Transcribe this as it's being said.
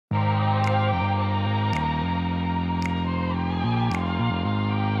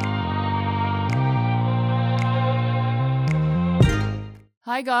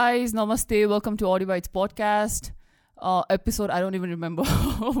Hi guys, namaste. Welcome to Audio Bites podcast. Episode I don't even remember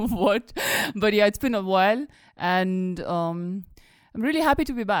what, but yeah, it's been a while, and I'm really happy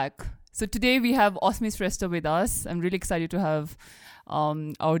to be back. So today we have Osmi Shrestha with us. I'm really excited to have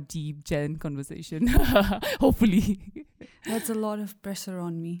our deep Gen conversation. Hopefully, that's a lot of pressure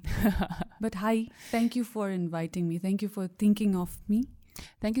on me. But hi, thank you for inviting me. Thank you for thinking of me.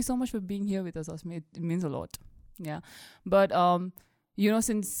 Thank you so much for being here with us, Osmi. It means a lot. Yeah, but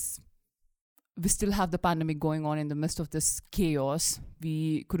since we still have the pandemic going on in the midst of this chaos,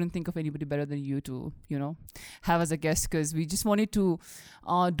 we couldn't think of anybody better than you to, have as a guest, because we just wanted to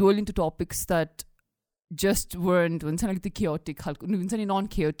dwell into topics that just weren't the chaotic,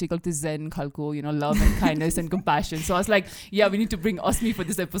 non-chaotic, like the zen, love and kindness and compassion. So I was like, yeah, we need to bring Osmi for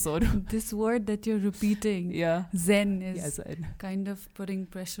this episode. This word that you're repeating, yeah, zen, is zen. Kind of putting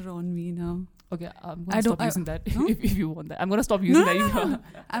pressure on me now. Okay, I'm going to stop using that if you want that. I'm going to stop using that. No.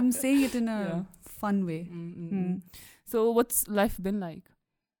 I'm saying it in a fun way. So what's life been like?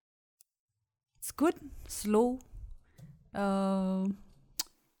 It's good, slow,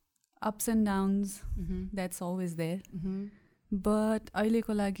 ups and downs. That's always there. But aile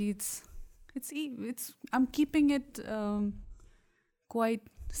ko lagi it's I'm keeping it quite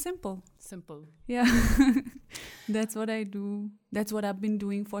simple. Simple. Yeah. That's what I do. That's what I've been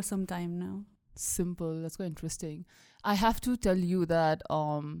doing for some time now. Simple. That's quite interesting. I have to tell you that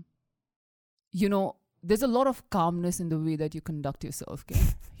there's a lot of calmness in the way that you conduct yourself, okay?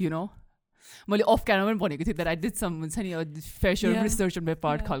 मैले off camera भनेको थिएँ that I did some fair share of research on my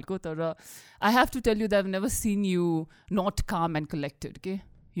part खालको, तर I have to tell you that I've never seen you not calm and collected, okay?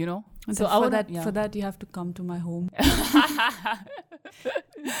 So for that you have to come to my home.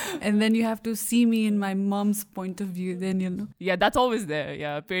 And then you have to see me in my mom's point of view, then you'll know. Yeah, that's always there.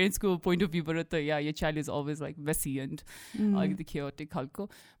 Yeah, parents' point of view, but your child is always like messy and the chaotic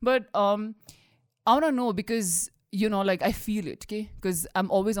halko. But I want to know, because I feel it, okay? Because I'm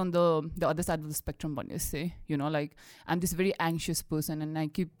always on the other side of the spectrum, when you say, I'm this very anxious person, and I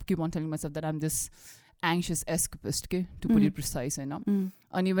keep on telling myself that I'm this anxious escapist, okay, to put it precise, and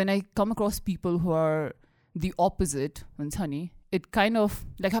when I come across people who are the opposite, it kind of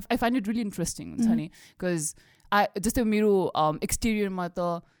like I find it really interesting, because I just a mero exterior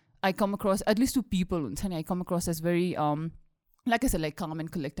mata I come across at least two people, I come across as very like I said, like calm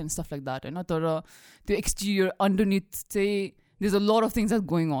and collect and stuff like that, and the exterior underneath, say there's a lot of things that's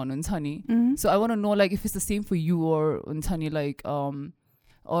going on, so I want to know, like, if it's the same for you, or like or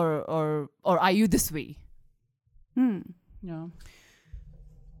are you this way? Yeah.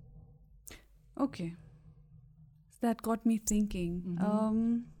 Okay. That got me thinking.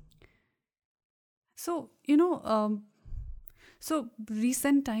 So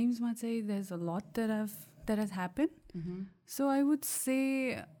recent times, might say there's a lot that has happened. So I would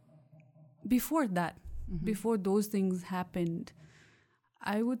say before that, before those things happened,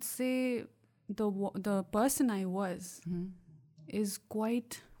 I would say the person I was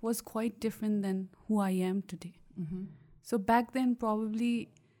was quite different than who I am today. So back then, probably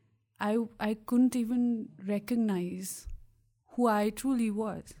I couldn't even recognize who I truly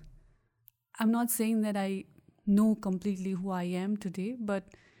was. I'm not saying that I know completely who I am today, but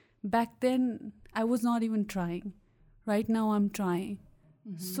back then I was not even trying. Right now I'm trying.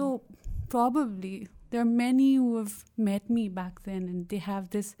 So probably there are many who have met me back then, and they have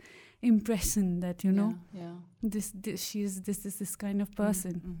this impression that she's this kind of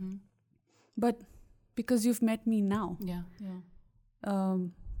person. But because you've met me now,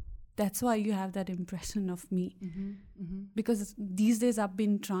 that's why you have that impression of me. Because these days I've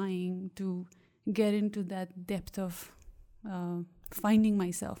been trying to get into that depth of finding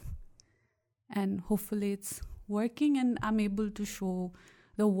myself, and hopefully it's working, and I'm able to show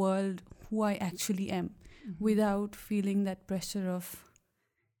the world who I actually am without feeling that pressure of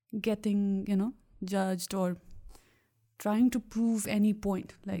getting judged or trying to prove any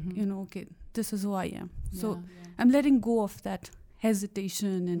point, like okay, this is who I am. So I'm letting go of that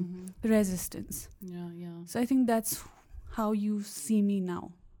hesitation and resistance. So I think that's how you see me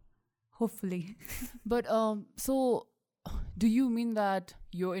now, hopefully. But so do you mean that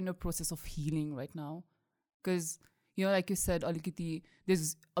you're in a process of healing right now? Because like you said,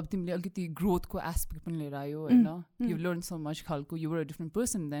 there's growth ko aspect pani lera ayo, Hahn? You've learned so much khalko. You were a different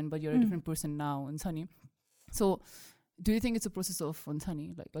person then, but you're a different person now, and so do you think it's a process of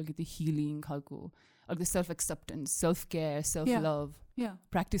like healing khalko, like the self-acceptance, self-care, self-love,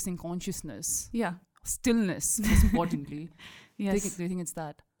 practicing consciousness, stillness, most importantly? Yes. Do you think it's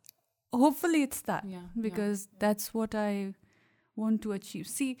that? Hopefully it's that, because that's what I want to achieve.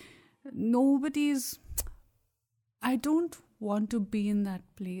 See, I don't want to be in that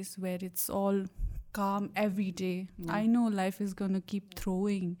place where it's all calm every day. Yeah. I know life is going to keep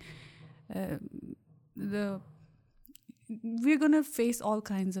throwing we're going to face all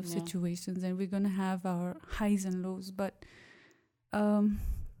kinds of situations, and we're going to have our highs and lows, but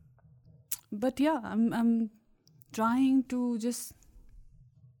yeah, I'm trying to just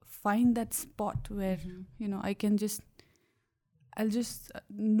find that spot where you know I'll just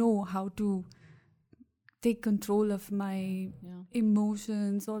know how to take control of my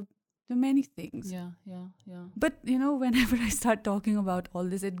emotions or the many things. Yeah. But you know, whenever I start talking about all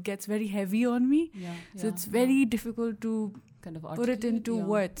this, it gets very heavy on me. So it's very difficult to kind of put it into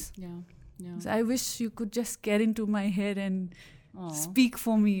words. Yeah. So I wish you could just get into my head and speak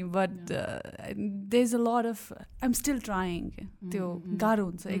for me, but there's a lot of I'm still trying. त्यो गाह्रो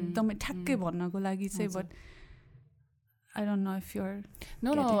हुन्छ एकदमै ठ्याक्कै भन्नको लागि चाहिँ, but I don't know if you're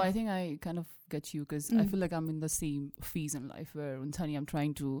No, I think I kind of get you, because I feel like I'm in the same phase in life where I'm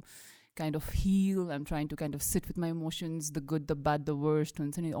trying to kind of heal. I'm trying to kind of sit with my emotions, the good, the bad, the worst,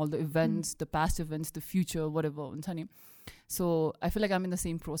 all the events, the past events, the future, whatever. So I feel like I'm in the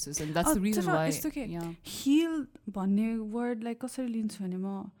same process, and that's the reason why. Heal भन्ने word like कसरी लिन्छु भने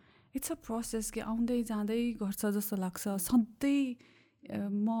म it's a process के आउँदै जाँदै गर्छ जस्तो लाग्छ. सधैँ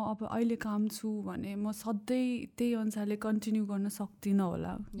म अब अहिले काम छु भने म सधैँ त्यही अनुसारले कन्टिन्यू गर्न सक्दिनँ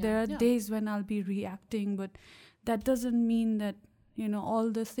होला. There are days when I'll be reacting, but that doesn't mean that, you know,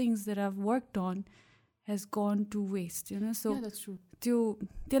 all the things that I've worked on has gone to waste, you know. So that's true.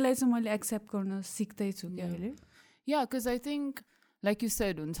 त्यसलाई चाहिँ मैले accept गर्न सिक्दैछु के अहिले. Yeah, because I think, like you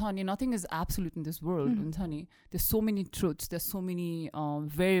said, Untani, nothing is absolute in this world. Untani, there's so many truths, there's so many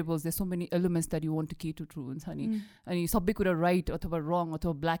variables, there's so many elements that you want to cater to. Untani, and you sabbi kura right or wrong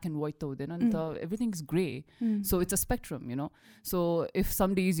or black and white though. Then everything is grey. So it's a spectrum, you know. So if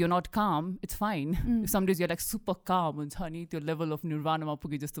some days you're not calm, it's fine. If some days you're like super calm, Untani, to your level of nirvana ma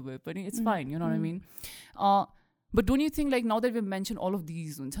pugi just it's fine. You know what I mean? But don't you think, like, now that we've mentioned all of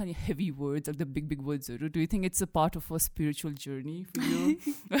these heavy words, like the big words, do you think it's a part of a spiritual journey for you?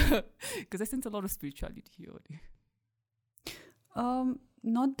 Because I sense a lot of spirituality here.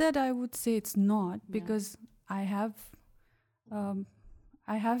 Not that I would say it's not, because I have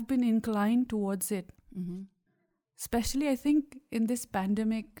been inclined towards it. Especially, I think, in this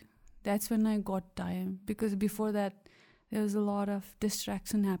pandemic, that's when I got time. Because before that, there was a lot of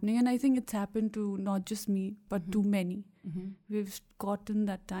distraction happening. And I think it's happened to not just me, but to many. We've gotten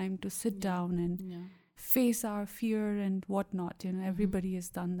that time to sit down and face our fear and whatnot. You know, everybody has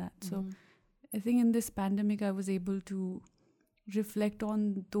done that. So I think in this pandemic, I was able to reflect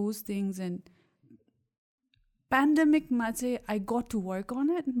on those things. And pandemic, I got to work on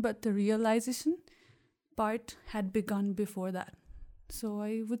it, but the realization part had begun before that. So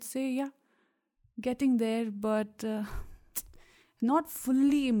I would say, getting there, but not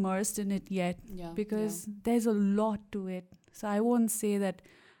fully immersed in it yet, because there's a lot to it. So I won't say that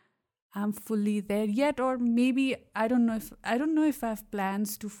I'm fully there yet, or maybe I don't know if I have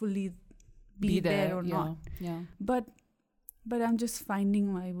plans to fully be there or not. But I'm just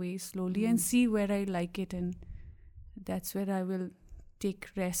finding my way slowly and see where I like it, and that's where I will take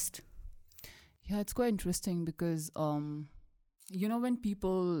rest. Yeah, it's quite interesting because you know, when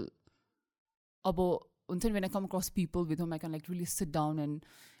people when I come across people with whom I can like really sit down and,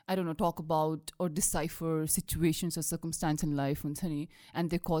 I don't know, talk about or decipher situations or circumstance in life, and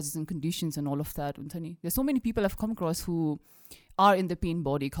their causes and conditions and all of that. There's so many people I've come across who are in the pain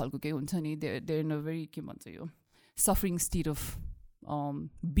body. They're in a very suffering state of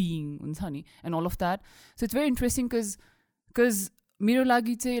being, and all of that. So it's very interesting because मेरो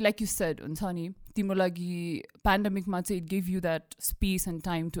लागि चाहिँ, like you said, तिम्रो लागि pandemic मा चाहिँ it gave you that space and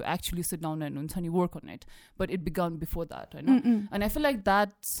time to actually sit down and work on it. But it began before that, I know. And I feel like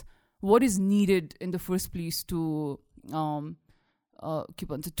that's what is needed in the first place to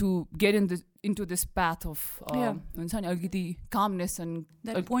get into this path of calmness and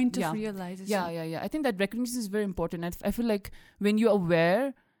that point of realization. Yeah. I think that recognition is very important. I feel like when you're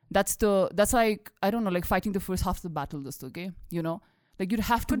aware, that's like, I don't know, like fighting the first half of the battle, okay? You know, like you'd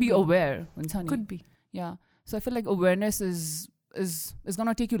have to be aware. Could be. Yeah. So I feel like awareness is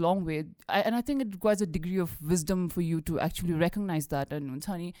gonna take you a long way. And I think it requires a degree of wisdom for you to actually recognize that and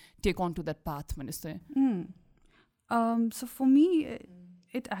take on to that path, Minister. So for me,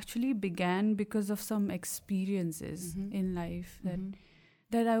 it actually began because of some experiences in life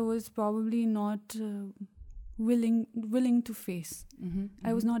that I was probably not willing to face.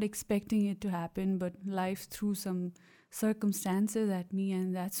 I was not expecting it to happen, but life threw some circumstances at me,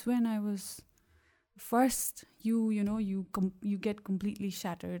 and that's when I was first. You get completely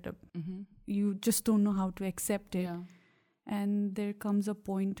shattered. You just don't know how to accept it, and there comes a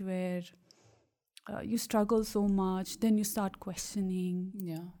point where you struggle so much, then you start questioning.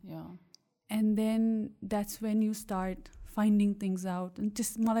 Yeah. And then that's when you start finding things out. And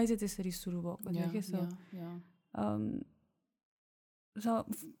just मलाई चाहिँ त्यसरी सुरु भएको थियो के. So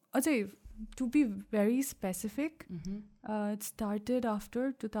अझै to be very specific, it started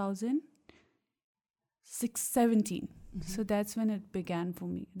after 2017. So that's when it began for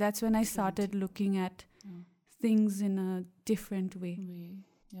me. That's when I started looking at things in a different way.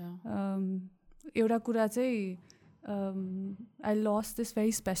 एउटा कुरा चाहिँ I lost this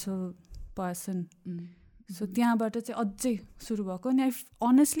very special person. So त्यहाँबाट चाहिँ अझै सुरु भएको. And I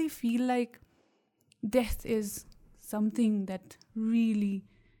honestly feel like death is something that really,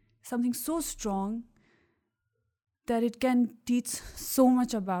 something so strong that it can teach so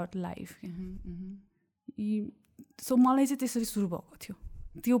much about life. So मलाई चाहिँ त्यसरी सुरु भएको थियो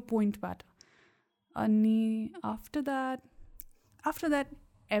त्यो पोइन्टबाट. अनि after that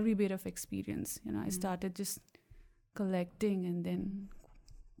every bit of experience, you know, I started just collecting, and then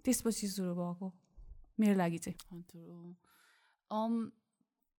त्यसपछि सुरु भएको मेरो लागि चाहिँ.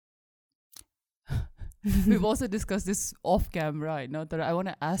 We've also discussed this off camera, I know, that I want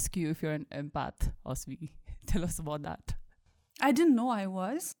to ask you if you're an empath, Osvi. Tell us about that. I didn't know I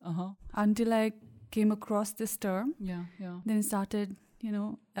was until I came across this term. Yeah. Then I started, you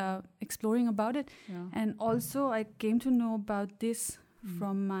know, exploring about it. Yeah. And also I came to know about this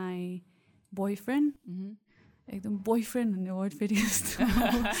from my boyfriend. एकदम boyfriend भन्ने word फेरि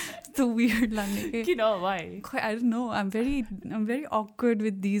यस्तो weird लाग्ने के. Why? I don't know. I'm very awkward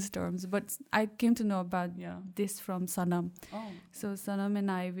with these terms, but I came to know about this from Sanam. So Sanam and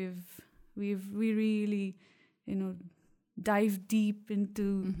I, we really, you know, dive deep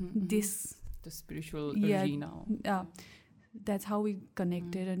into the spiritual arena. Yeah, that's how we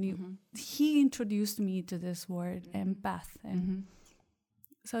connected. And he introduced me to this word, empath. And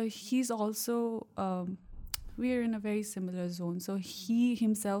so he's also, we're in a very similar zone. So he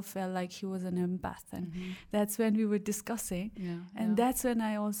himself felt like he was an empath. And that's when we were discussing. And that's when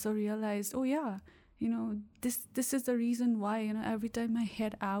I also realized, oh yeah, you know, this is the reason why, you know, every time I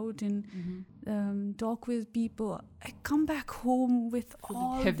head out and talk with people, I come back home with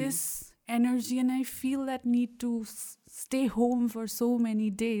all this energy, and I feel that need to stay home for so many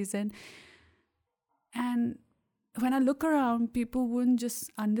days. And when I look around, people wouldn't just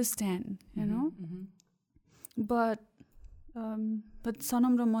understand, you know. But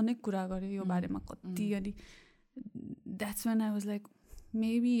Sanam र म नै कुरा गरे यो बारेमा कति. अनि that's when I was like,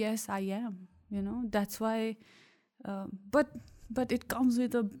 maybe yes, I am, you know. That's why but it comes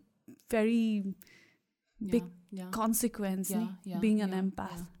with a very big consequence, being an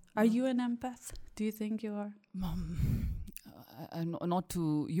empath. Are you an empath? Do you think you are? Not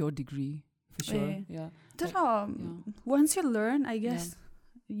to your degree, for sure. Once you learn, I guess,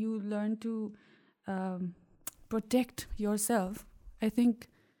 you learn to protect yourself. I think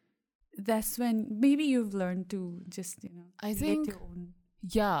that's when maybe you've learned to just, you know, I think your own.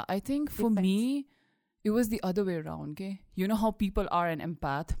 Yeah, I think for me, it was the other way around. Okay, you know how people are an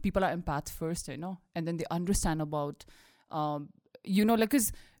empath. People are empaths first, you know, and then they understand about, you know, like you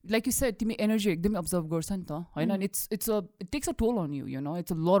said, timi energy ekdam observe garcha ni ta, haina, and it takes a toll on you. You know,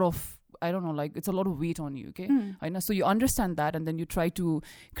 it's a lot of, I don't know, like it's a lot of weight on you. Okay, so you understand that, and then you try to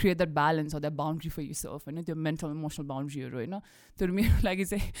create that balance or that boundary for yourself, and your mental, emotional boundary. You know, so me, like I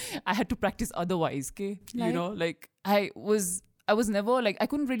say, I had to practice otherwise. Okay, you know, like I was never like, I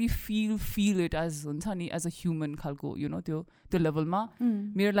couldn't really feel it as a human khalko, you know, the level ma.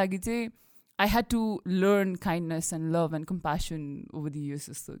 Mere lagi chai, I had to learn kindness and love and compassion over the years,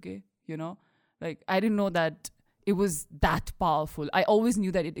 okay? You know, like I didn't know that it was that powerful. I always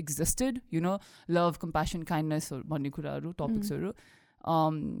knew that it existed, you know, love, compassion, kindness, or bhanne kuraharu, topics haru.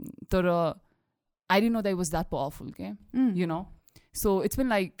 Tara I didn't know that it was that powerful, okay? You know, so it's been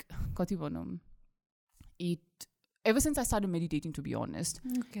like kati bhanum, ever since I started meditating, to be honest.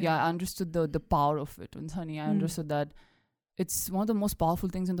 Okay. Yeah, I understood the power of it. I understood that it's one of the most powerful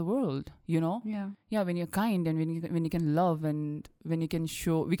things in the world, you know? Yeah, when you're kind and when you can love and when you can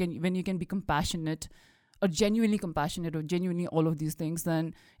show, when you can be compassionate or genuinely compassionate or genuinely all of these things,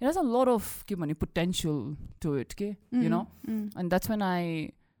 then it has a lot of potential to it, okay? You know? And that's when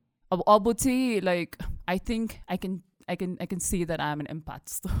I would say, like, I think I can say that I'm an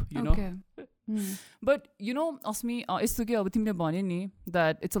empath, you know? Okay. But you know, Osmi, it's okay,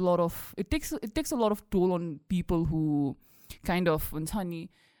 that it's a lot of, it takes a lot of toll on people who kind of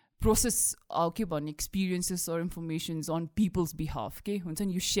process experiences or informations on people's behalf, okay?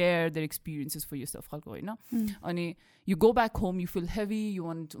 You share their experiences for yourself, and you go back home, you feel heavy, you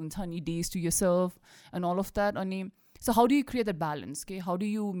want days to yourself and all of that. So how do you create that balance? Okay, how do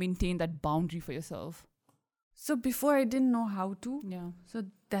you maintain that boundary for yourself? So before I didn't know how to. Yeah. So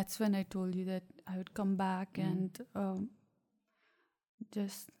that's when I told you that I would come back and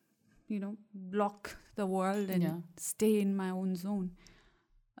just, block the world and stay in my own zone.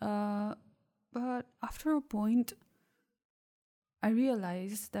 But after a point, I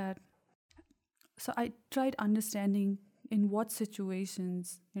realized that, so I tried understanding in what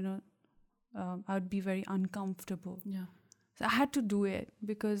situations, I would be very uncomfortable. Yeah. So I had to do it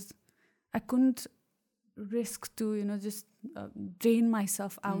because I couldn't risk to, just drain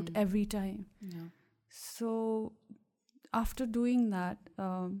myself out every time. Yeah. So after doing that,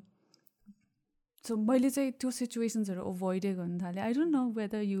 so मैले चाहिँ त्यो सिचुएसन्सहरू अभोइडै गर्न थालेँ. I don't know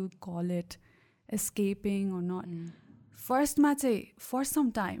whether you call it escaping or not. Firstमा चाहिँ for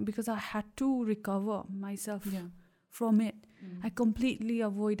some time, because I had to recover myself from it. I completely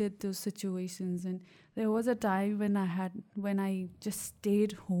avoided those situations, and there was a time when I just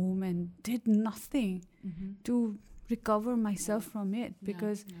stayed home and did nothing to recover myself from it,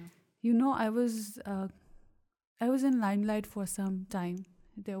 because I was in limelight for some time.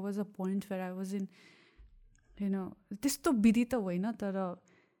 There was a point where I was in, त्यस्तो विधि त होइन तर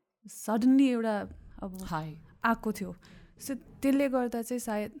suddenly एउटा अब आएको थियो. सो त्यसले गर्दा चाहिँ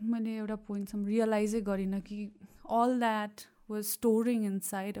सायद मैले एउटा पोइन्टसम्म रियलाइजै गरिनँ कि all that was storing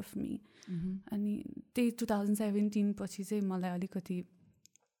inside of me. अनि त्यही 2017 पछि चाहिँ मलाई अलिकति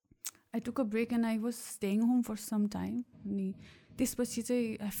I took a break and I was staying home for some time. अनि त्यसपछि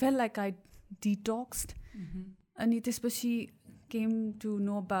चाहिँ I felt like I detoxed. अनि त्यसपछि came to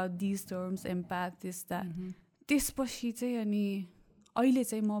know about these terms, empath, this, that. त्यसपछि चाहिँ अनि अहिले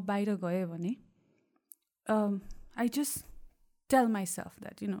चाहिँ म बाहिर गएँ भने I just tell myself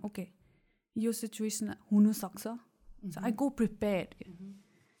that, okay, yo situation हुनसक्छ. So I go prepared.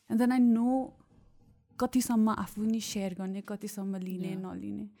 And then I know कतिसम्म आफू नि सेयर गर्ने, कतिसम्म लिने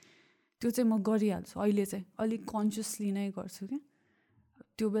नलिने, त्यो चाहिँ म गरिहाल्छु. अहिले चाहिँ अलिक कन्सियसली नै गर्छु क्या.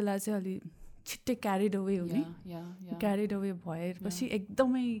 त्यो बेला चाहिँ अलि छिट्टै क्यारिड अवे हुने, क्यारिड अवे भएपछि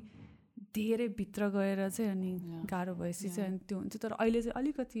एकदमै धेरै भित्र गएर चाहिँ अनि गाह्रो भएपछि चाहिँ अनि त्यो हुन्छ. तर अहिले चाहिँ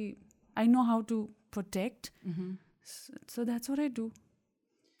अलिकति I know how to protect. So that's what I do.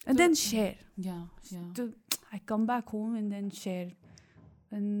 And then share. I come back home and then share.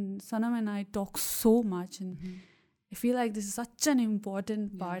 And Sanam and I talk so much, and I feel like this is such an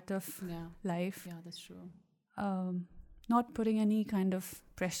important part of life. Yeah, that's true. Not putting any kind of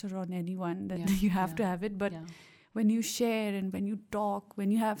pressure on anyone that you have to have it, but when you share and when you talk,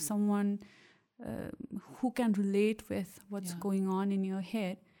 when you have someone who can relate with what's going on in your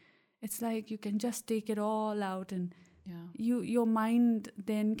head, it's like you can just take it all out, and your mind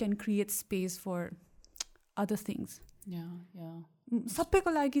then can create space for other things.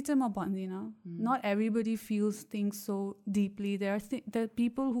 सबैको लागि चाहिँ म भन्दिनँ. Not everybody feels things so deeply. There are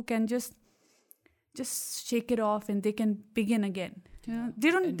people who can just shake it off and they can begin again. They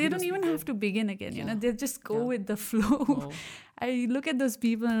don't even have to begin again. They just go with the flow. I look at those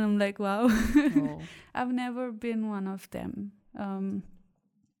people and I'm like, wow. I've never been one of them.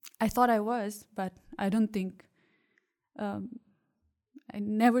 I thought I was, but I don't think I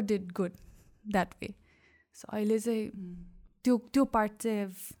never did good that way. So अहिले चाहिँ त्यो part चाहिँ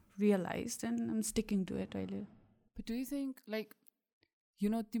I've realized and I'm sticking to it अहिले. But do you think, like,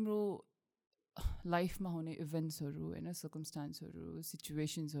 तिम्रो लाइफमा हुने इभेन्ट्सहरू होइन, सर्कमस्टान्सहरू,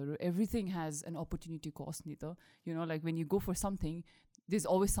 सिचुएसन्सहरू, everything has an opportunity cost नि त. Like when you go for something, there's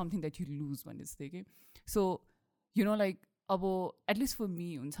always something that you lose भन्ने जस्तै कि. So like अब at least for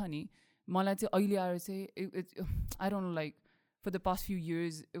me हुन्छ नि, मलाई चाहिँ अहिले आएर चाहिँ I don't know, like for the past few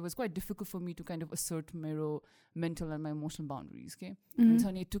years, it was quite difficult for me to kind of assert my mental and my emotional boundaries. Okay,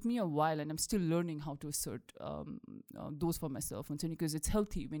 and it took me a while, and I'm still learning how to assert those for myself. Because it's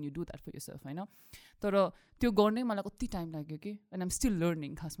healthy when you do that for yourself, I know. तर त्यो गर्ने मलाई कति time लाग्यो कि, and I'm still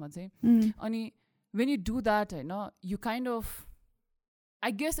learning खासमा चाहिँ. अनि when you do that, I know, you kind of, I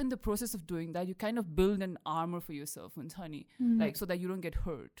guess in the process of doing that, you kind of build an armor for yourself, like so that you don't get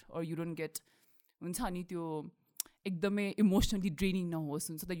hurt or you don't get त्यो एकदमै emotionally draining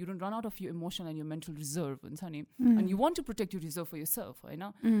नहोस्, so that you don't run out of your emotional and your mental reserve, and you want to protect your reserve for yourself,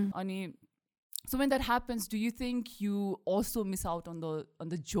 अनि so when that happens, do you think you also miss out on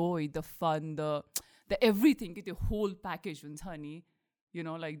the joy, the fun, the everything, the whole package,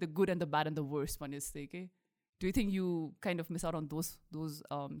 like the good and the bad and the worst one is okay? Do you think you kind of miss out on those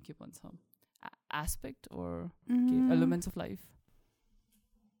aspect or elements of life?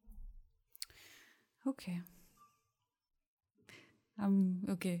 Okay.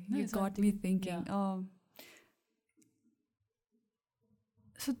 Okay, you got me thinking.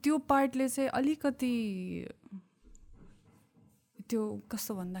 So त्यो पार्टले चाहिँ अलिकति त्यो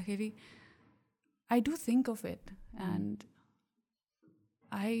कस्तो भन्दाखेरि I do think of it and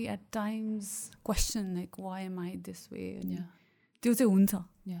I at times question like why am I this way and त्यो चाहिँ हुन्छ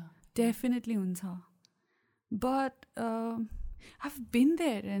definitely हुन्छ but I've been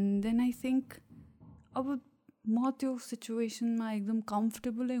there and then I think अब म त्यो सिचुएसनमा एकदम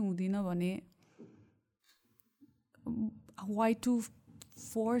कम्फर्टेबलै हुँदिनँ भने why to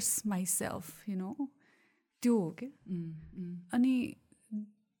force myself you know त्यो हो के अनि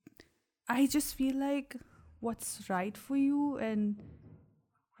I just feel like what's right for you and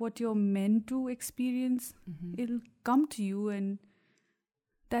what you're meant to experience it'll come to you and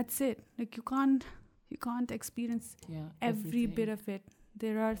that's it like you can't experience every bit of it.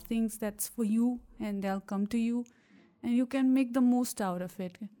 There are things that's for you and they'll come to you and you can make the most out of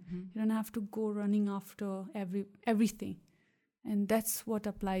it. You don't have to go running after everything and that's what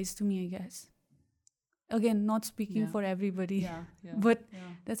applies to me I guess. Again, not speaking for everybody but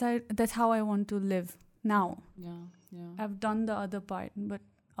that's how I want to live now. I've done the other part but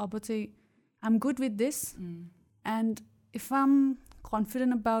I would say I'm good with this and if I'm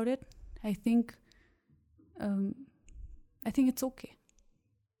confident about it I think it's okay.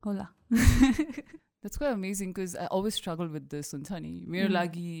 Hola. That's quite amazing because I always struggle with this Untani. Mere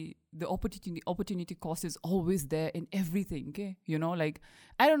lagi the opportunity cost is always there in everything, okay? You know, like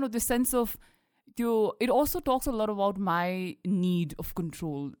I don't know, the sense of it also talks a lot about my need of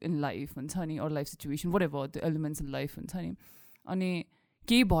control in life Untani or life situation, whatever the elements in life Untani. Ani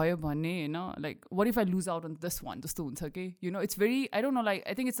ke bhayo bhanne Hahn like what if I lose out on this one जस्तो हुन्छ के you know it's very I don't know like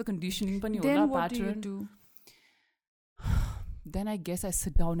I think it's a conditioning पनि होला pattern. Then what do you do? Then I guess I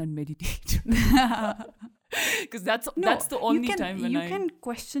sit down and meditate because that's the only time when you can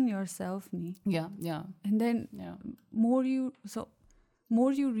question yourself and then more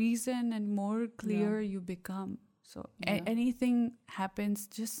you reason and more clear you become so anything happens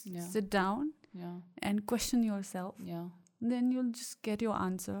just sit down and question yourself then you'll just get your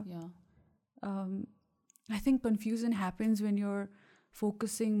answer. I think confusion happens when you're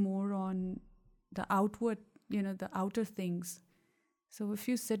focusing more on the outward you know the outer things. So if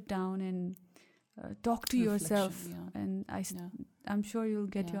you sit down and talk to yourself and I'm sure you'll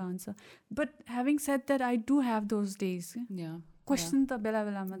get your answer. But having said that I do have those days. Question ta bela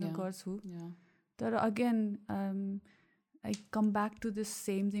belama ta garchu. But again I come back to this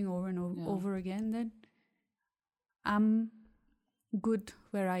same thing over and over again that I'm good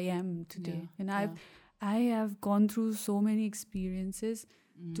where I am today and I have gone through so many experiences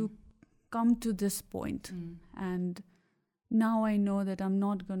to come to this point and now I know that I'm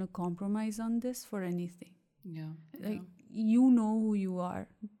not going to compromise on this for anything. You know who you are.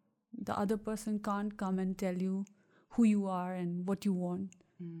 The other person can't come and tell you who you are and what you want.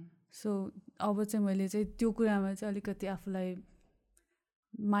 So अब चाहिँ मैले चाहिँ त्यो कुरामा चाहिँ अलिकति आफूलाई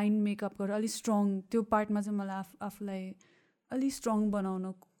mind makeup गरेर अलि स्ट्रङ त्यो पार्टमा चाहिँ मलाई आफूलाई अलि स्ट्रङ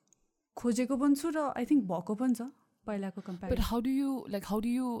बनाउन खोजेको पनि छु र आई थिङ्क भएको पनि छ पहिलाको compare. But how do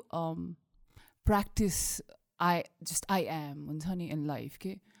you practice I am in life,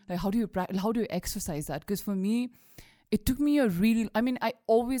 okay? Like how do you exercise that? Because for me, it took me I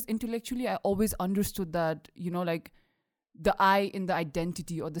always understood that, you know, like the I in the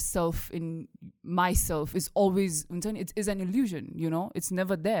identity or the self in myself is always, it is an illusion, you know? It's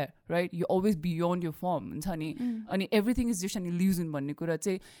never there, right? You're always beyond your form. And everything is just an illusion.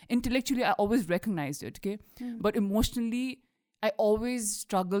 Intellectually, I always recognized it, okay? But emotionally, I always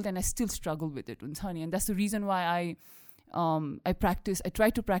struggled and I still struggle with it, and that's the reason why I try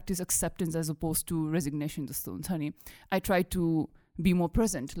to practice acceptance as opposed to resignation. I try to be more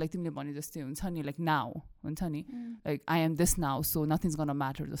present, like like now, like I am this now, so nothing's gonna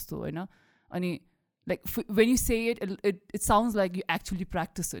matter. Like when you say it sounds like you actually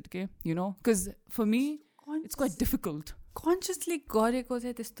practice it, okay? You know, because for me it's quite difficult. Consciously गरेको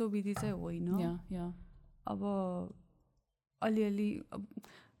चाहिँ त्यस्तो विधि चाहिँ होइन. अब aliali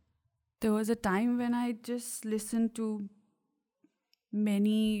there was a time when I just listened to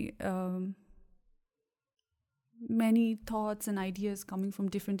many thoughts and ideas coming from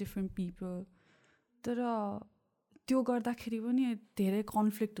different people. तर त्यो गर्दाखेरि पनि धेरै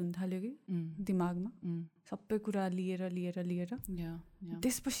कन्फ्लिक्ट हुन थाल्यो कि दिमागमा सबै कुरा लिएर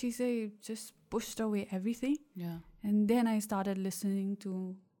त्यसपछि चाहिँ just pushed away everything and then I started listening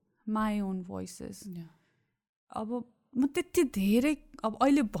to my own voices. अब म त्यति धेरै अब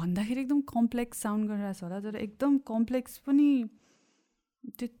अहिले भन्दाखेरि एकदम कम्प्लेक्स साउन्ड गरिरहेको छ होला तर एकदम कम्प्लेक्स पनि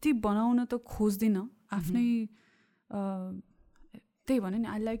त्यति बनाउन त खोज्दिनँ आफ्नै त्यही भने नि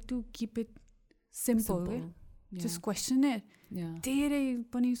I like to keep it simple just question it धेरै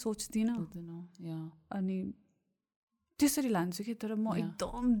पनि सोच्दिनँ अनि त्यसरी लान्छु कि तर म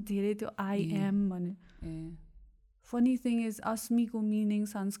एकदम धेरै त्यो आई एम भने फनी थिङ इज अस्मीको मिनिङ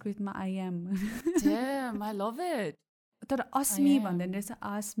संस्कृतमा I am Damn, I love it. तर अस्मी भन्दैन रहेछ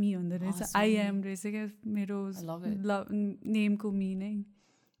आस्मी हुँदो रहेछ आई एम रहेछ क्या मेरो नेमको मिनिङ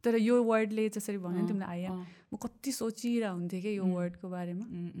तर यो वर्डले जसरी भन्यो नि तिमीलाई आई एम म कति सोचिरहेको हुन्थेँ क्या यो वर्डको बारेमा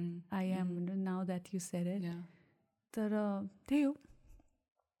आई एम भनेर now that you said it तर त्यही हो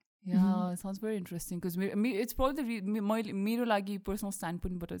Yeah, sounds very interesting because it's probably मेरो लागि personal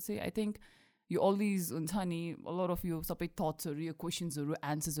standpoint but I'd say I think you all these untani a lot of your sabai thoughts or your questions or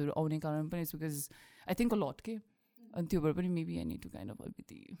answers or aune karan pani is because I think a lot ke and tyo bhar pani maybe I need to kind of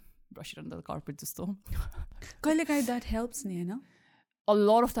brush it under the carpet just so kaile kai that helps ni Hahn a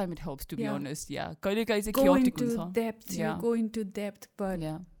lot of time it helps to be honest kaile kai चाहिँ go chaotic into depth you go into depth but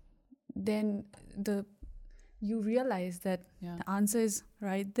then you realize that the answer is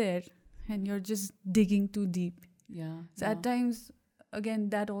right there and you're just digging too deep so at times again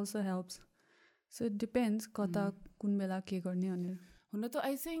that also helps so it depends kata kun bela ke गर्ने भनेर हुन त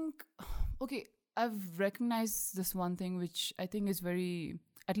I think okay I've recognized this one thing which I think is very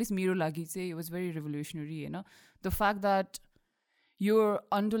at least मेरो लागि चाहिँ it was very revolutionary you know the fact that your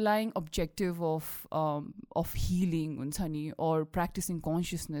underlying objective of healing unsani or practicing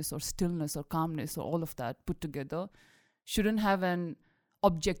consciousness or stillness or calmness or all of that put together shouldn't have an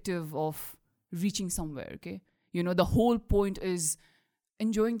objective of reaching somewhere okay you know the whole point is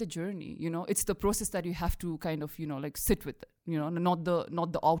enjoying the journey you know it's the process that you have to kind of you know like sit with it you know not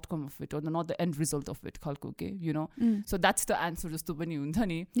the outcome of it or not the end result of it khalko okay you know so that's the answer just to pani huncha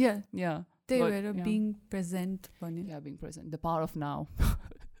ni yeah being present being present the power of now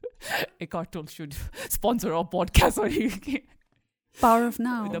Eckhart Tolle should sponsor our podcast or power of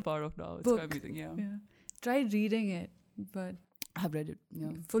now the power of now it's amazing yeah try reading it but I have read it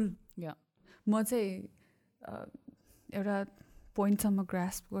full ma चाहिँ एउटा point सम्म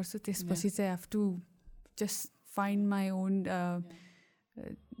grasp गर्छु त्यसपछि चाहिँ I have to just find my own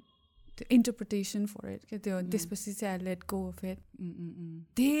interpretation for it के त्यो त्यसपछि चाहिँ I let go of it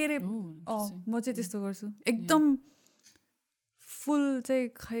धेरै म चाहिँ त्यस्तो गर्छु एकदम फुल चाहिँ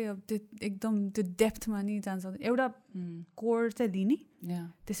खै अब त्यो एकदम त्यो डेप्थमा नि जान्छ एउटा कोर चाहिँ लिने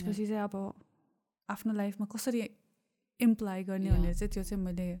त्यसपछि चाहिँ अब आफ्नो लाइफमा कसरी इम्प्लाइ गर्ने भनेर चाहिँ त्यो चाहिँ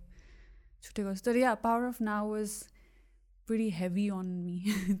मैले छुट्टै गर्छु तर power of now was pretty heavy on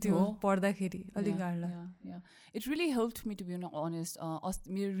me त्यो पढ्दाखेरि अलिक गाह्रो लाग्यो it really helped me to be honest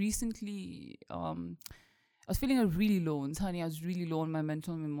recently I was feeling really low I was really low on my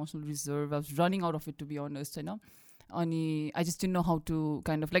mental and emotional reserve I was running out of it to be honest you know and I just didn't know how to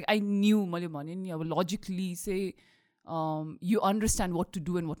kind of like I knew मैले भने नि अब logically say you understand what to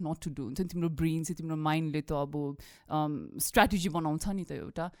do and what not to do तिम्रो brain चाहिँ तिम्रो mind ले त अब strategy बनाउँछ नि त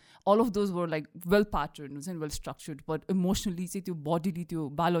एउटा all of those were like well patterned हुन्छ नि well structured but emotionally चाहिँ त्यो bodily त्यो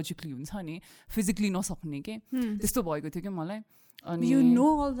biologically हुन्छ नि physically नसक्ने के त्यस्तो भएको थियो क्या मलाई you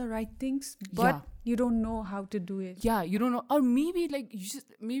know all the right things but you don't know how to do it you don't know or maybe like you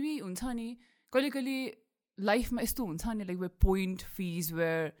just maybe हुन्छ नि कहिले लाइफमा यस्तो हुन्छ नि like where point fees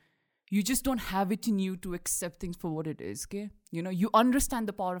where you just don't have it in you to accept things for what it is, okay? You know, you understand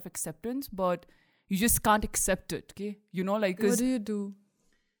the power of acceptance, but you just can't accept it, okay? You know, like... What do you do?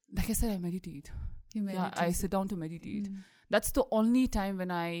 Like I said, I meditate. You meditate? Yeah, I sit down to meditate. That's the only time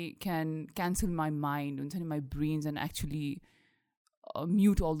when I can cancel my mind, my brains, and actually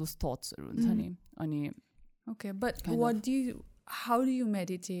mute all those thoughts. Okay, but how do you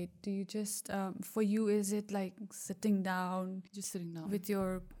meditate? Do you just... for you, is it like sitting down? Just sitting down. With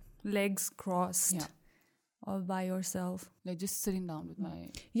your... legs crossed all by yourself like just sitting down with my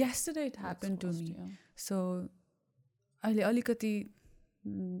yesterday it happened to me so अहिले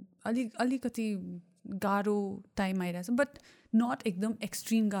अलिकति गाह्रो time आइरहेछ but not एकदम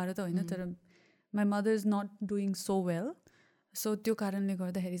extreme गाह्रो त होइन तर my mother is not doing so well so त्यो कारणले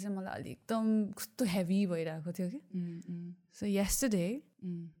गर्दाखेरि चाहिँ मलाई अलिक एकदम कस्तो हेभी भइरहेको थियो कि सो yesterday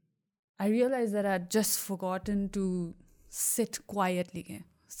I realized that I had just forgotten to sit quietly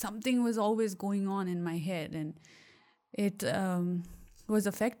something was always going on in my head and it was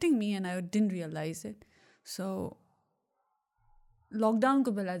affecting me and I didn't realize it. So lockdown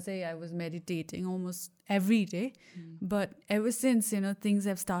ko bela I was meditating almost every day but ever since you know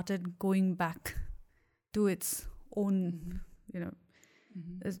things have started going back to its own you know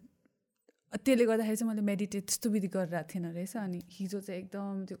त्यसले गर्दाखेरि चाहिँ मैले meditate त्यस्तो विधि गरिरहेको थिएन रहेछ अनि हिजो चाहिँ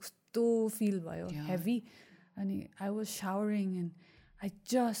एकदम त्यो कस्तो फिल भयो हेभी अनि I was शावरिङ end I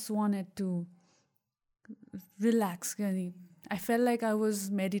just wanted to relax. I felt like I was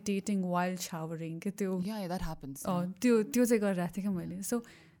meditating while showering. Yeah, that happens. त्यो चाहिँ गरिरहेको थिएँ क्या मैले. So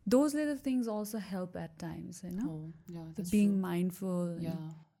those little things also help at times, you know. Oh, yeah, that's Being true. mindful. and Yeah.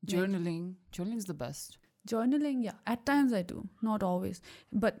 Journaling. Journaling is the best. Journaling, yeah. At times I do, not always.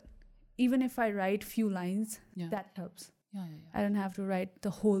 But even if I write few lines, Yeah. that helps. Yeah, yeah, I don't have to write the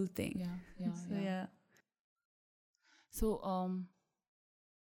whole thing. yeah. Yeah, So yeah. So,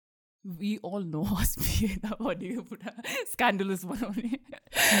 we all know Hasbi scandalous one only.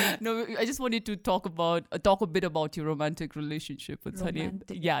 No, I just wanted to talk a bit about your romantic relationship with Sunny.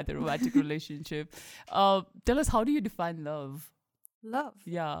 Romantic. Yeah, the romantic relationship. Tell us, how do you define love? Love.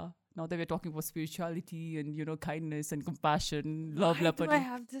 Yeah. Now that we're talking about spirituality and, you know, kindness and compassion, love, Why do I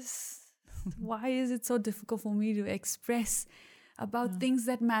have this? Why is it so difficult for me to express about things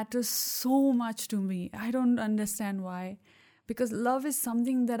that matter so much to me? I don't understand why. Because love is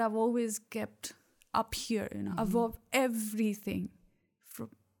something that I've always kept up here, you know, above everything.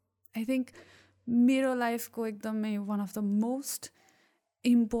 I think मेरो life को एकदमै one of the most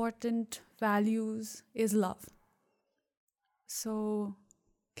important values is love. So,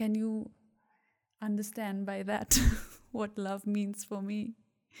 can you understand by that what love means for me?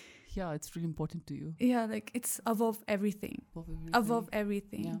 Yeah, it's really important to you. Yeah, like it's above everything. Above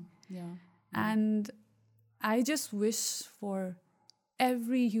everything. Yeah, yeah. And I just wish for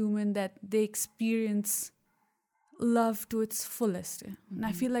every human that they experience love to its fullest. And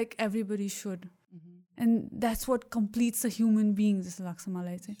I feel like everybody should. And that's what completes a human being, just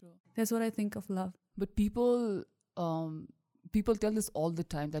Laksamalai. That's what I think of love. But people tell us all the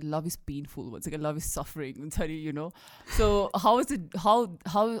time that love is painful. Once again, love is suffering. Sorry, you know. So how is it?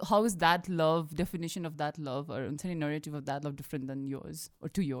 How is that love, definition of that love, or narrative of that love different than yours or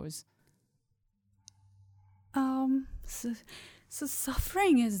to yours? So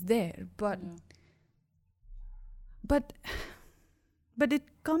suffering is there, but it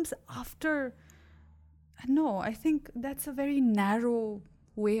comes after. No, I think that's a very narrow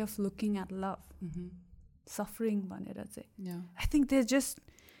way of looking at love. Suffering, Yeah. I think they're just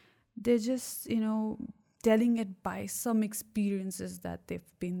you know, telling it by some experiences that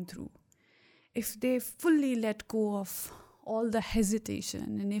they've been through. If they fully let go of all the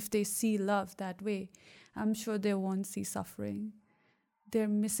hesitation, and if they see love that way, I'm sure they won't see suffering. They're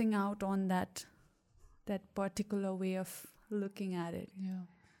missing out on that particular way of looking at it. Yeah.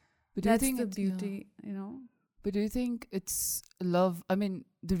 But that's the beauty, you know. But do you think it's love? I mean,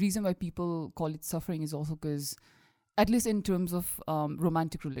 the reason why people call it suffering is also because, at least in terms of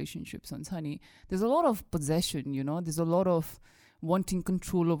romantic relationships, honey, there's a lot of possession, you know. There's a lot of wanting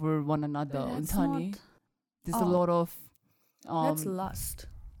control over one another, honey. There's a lot of... that's lust.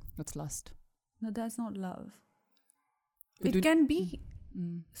 That's lust. No, that's not love. It can be.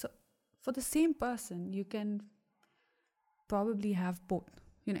 So, for the same person, you can probably have both.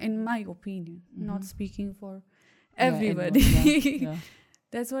 You know, in my opinion, not speaking for everybody. Yeah.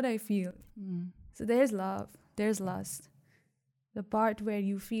 That's what I feel. So there's love, there's lust. The part where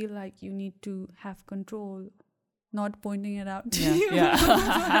you feel like you need to have control, not pointing it out to you.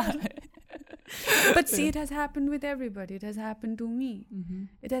 Yeah. But see, it has happened with everybody. It has happened to me.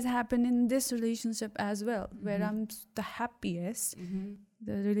 It has happened in this relationship as well, where I'm the happiest,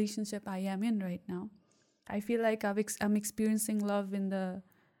 the relationship I am in right now. I feel like I'm experiencing love in the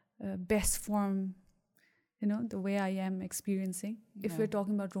best form, you know, the way I am experiencing. If we're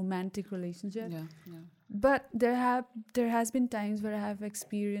talking about romantic relationship, but there has been times where I have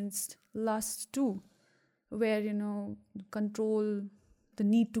experienced lust too, where, you know, control, the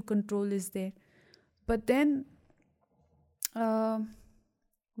need to control is there. But then, when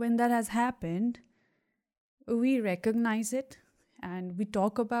that has happened, we recognize it and we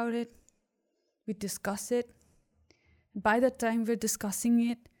talk about it. We discuss it. By the time we're discussing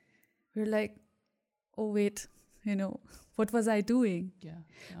it, we're like, oh, wait, you know, what was I doing? Yeah.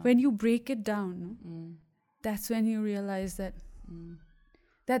 When you break it down, that's when you realize that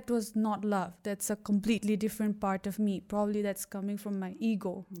that was not love. That's a completely different part of me. Probably that's coming from my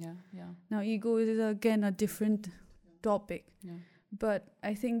ego. Yeah. Now, ego is again a different topic. Yeah. But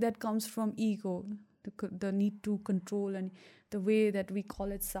I think that comes from ego, the need to control and the way that we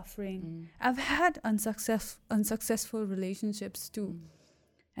call it suffering. I've had unsuccessful relationships too.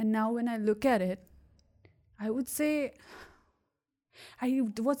 And now when I look at it, I would say I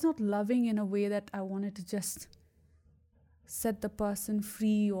was not loving in a way that I wanted to just set the person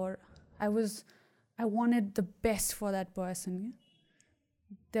free, or I wanted the best for that person.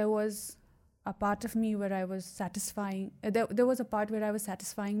 There was a part of me where I was satisfying, there was a part where I was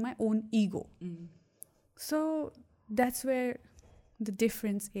satisfying my own ego. So that's where the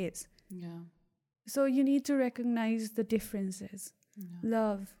difference is. Yeah. So you need to recognize the differences.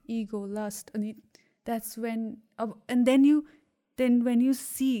 Love, ego, lust. And that's when, and then you then when you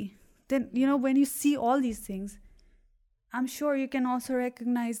see all these things, I'm sure you can also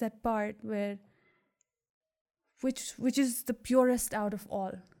recognize that part where which is the purest out of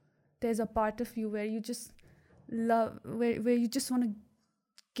all. There's a part of you where you just love, where you just want to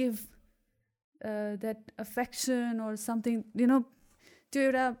give that affection or something, त्यो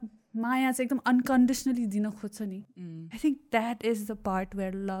एउटा माया चाहिँ एकदम unconditionally दिन खोज्छ नि. I think that is the part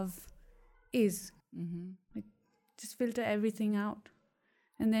where love is. Like, just filter everything out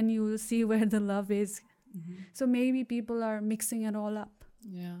and then you will see where the love is. So maybe people are mixing it all up.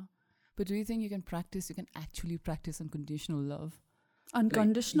 Yeah. But do you think you can actually practice unconditional love?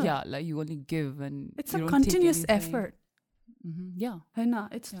 Unconditional? Like, like you only give and it's you a don't continuous take anything. effort. Yeah. I know.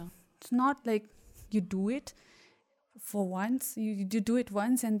 It's not like you do it for once. You do it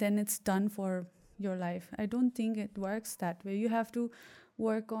once and then it's done for your life. I don't think it works that way. You have to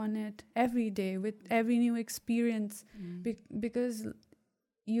work on it every day with every new experience because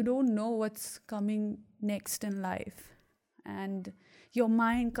you don't know what's coming next in life. And your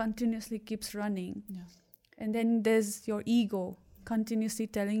mind continuously keeps running. Yeah. And then there's your ego continuously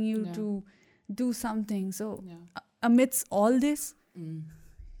telling you to do something. So amidst all this,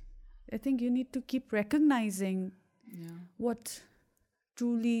 I think you need to keep recognizing what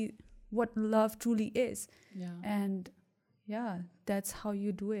love truly is. Yeah. And that's how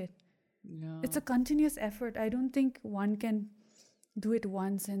you do it. Yeah. It's a continuous effort. I don't think one can do it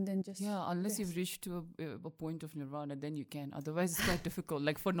once and then just unless you've reached to a point of nirvana, then you can. Otherwise it's quite difficult.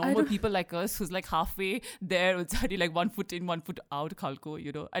 Like for normal people like us who's like halfway there, it's already like 1 foot in 1 foot out khalko,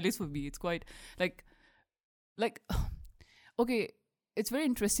 at least for me it's quite like okay, it's very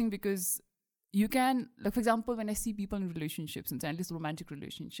interesting because you can, like for example, when I see people in relationships and at least romantic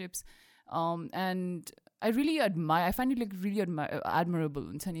relationships, and I find it like really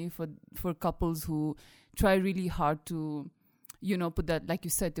admirable for couples who try really hard to put that, like you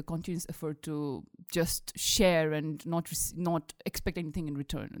said, the continuous effort to just share and not expect anything in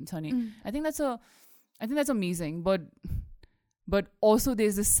return. I think that's amazing. But also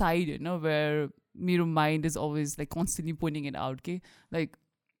there's a side, where my mind is always like constantly pointing it out. Okay, like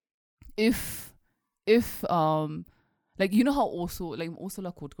if like how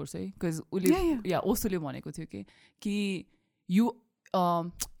Osola quote गर्छ because Osole भनेको थियो कि you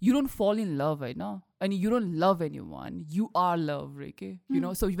don't fall in love, right now, and you don't love anyone. You are love, right? Okay?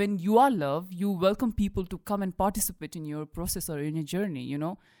 So when you are love, you welcome people to come and participate in your process or in your journey,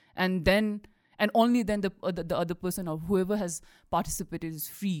 and only then the other person or whoever has participated is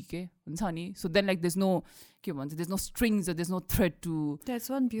free, okay? So then like there's no strings or there's no thread to. That's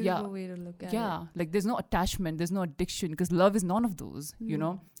one beautiful way to look at it. Yeah, like there's no attachment, there's no addiction, because love is none of those.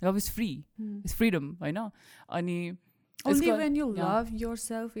 Love is free. It's freedom, I know. Only when you love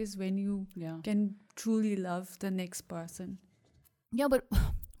yourself is when you can truly love the next person. Yeah, but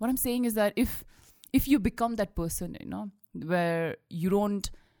what I'm saying is that if you become that person, where you don't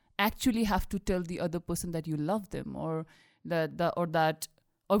actually have to tell the other person that you love them, or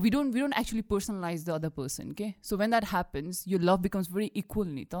we don't actually personalize the other person, okay? So when that happens, your love becomes very equal,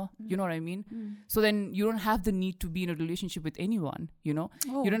 Nita. You know what I mean? So then you don't have the need to be in a relationship with anyone, You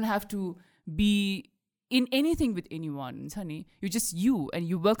don't have to be in anything with anyone, honey. You're just you, and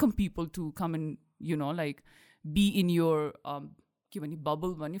you welcome people to come and, like be in your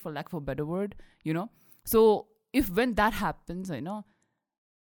bubble, for lack of a better word, So when that happens,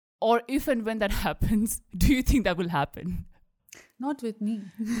 or if and when that happens, do you think that will happen? Not with me.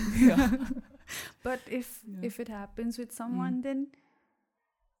 But if it happens with someone, then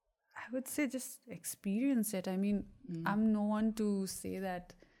I would say just experience it. I mean, I'm no one to say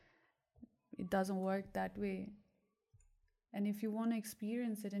that it doesn't work that way. And if you want to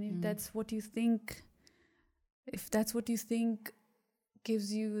experience it, and if that's what you think,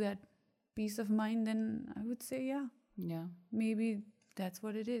 gives you that peace of mind, then I would say maybe that's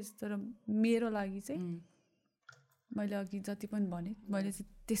what it is. तर मेरो लागि चाहिँ मैले अघि जति पनि भने मैले चाहिँ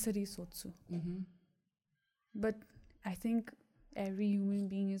त्यसरी सोच्छु. But I think every human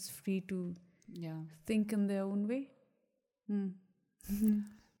being is free to think in their own way.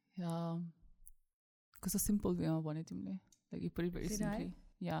 Yeah. Because a simple way of one thing, like you put it very simply.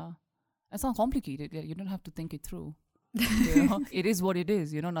 Yeah. It's not complicated. You don't have to think it through. It is what it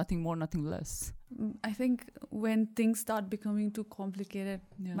is, nothing more, nothing less. I think when things start becoming too complicated,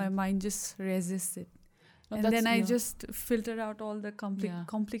 my mind just resists it. And then I just filter out all the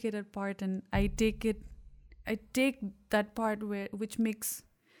complicated part, and I take that part which makes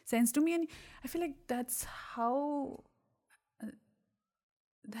sense to me, and I feel like that's how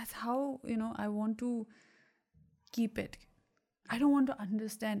I want to keep it. I don't want to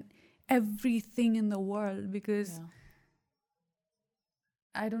understand everything in the world, because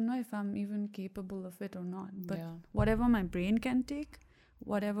I don't know if I'm even capable of it or not. But yeah. whatever my brain can take,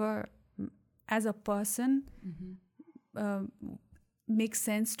 whatever as a person makes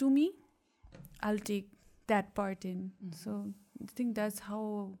sense to me, I'll take that part in. So I think that's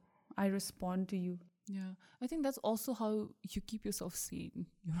how I respond to you. Yeah, I think that's also how you keep yourself sane.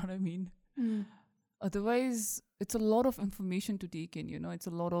 You know what I mean? Otherwise, it's a lot of information to take in. It's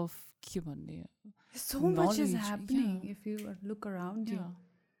a lot of So much is knowledge, happening. If you look around you,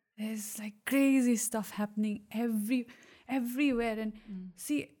 there's like crazy stuff happening everywhere. And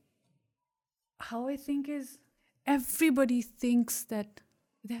see, how I think is everybody thinks that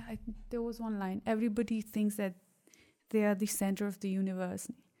there was one line. Everybody thinks that they are the center of the universe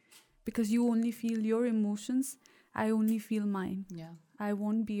because you only feel your emotions. I only feel mine. Yeah. I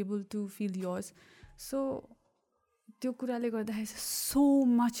won't be able to feel yours. So त्यो कुराले गर्दाखेरि so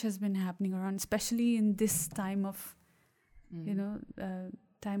much has been happening around, especially in this time of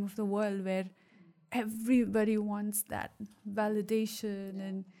time of the world where everybody wants that validation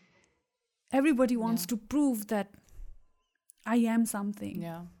and everybody wants to prove that I am something.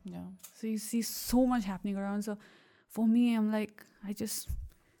 Yeah. So you see so much happening around. So for me, I'm like, I just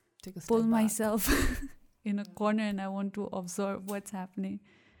Take a step pull back. myself in a corner and I want to observe what's happening.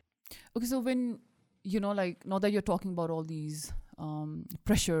 Okay, so when, like, now that you're talking about all these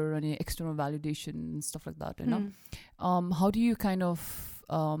pressure and external validation and stuff like that, how do you kind of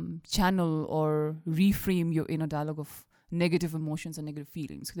channel or reframe your inner dialogue of negative emotions and negative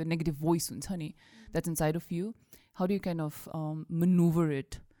feelings, the negative voice that's inside of you? How do you kind of maneuver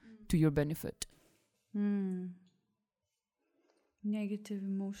it to your benefit? Negative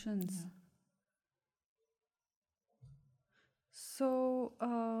emotions. So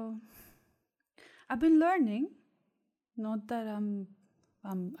I've been learning, not that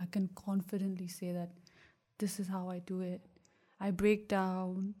I can confidently say that this is how I do it. I break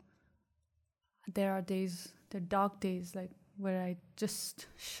down. There are dark days like where I just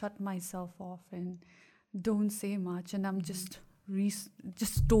shut myself off and don't say much, and I'm just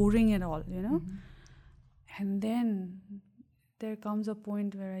storing it all, And then there comes a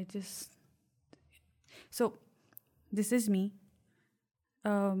point where I just... So this is me.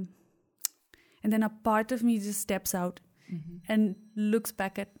 And then a part of me just steps out and looks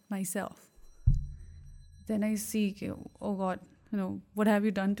back at myself. Then I see, oh God, what have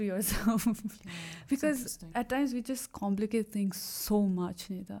you done to yourself? Because at times we just complicate things so much,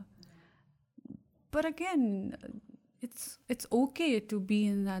 Nida. But again, it's okay to be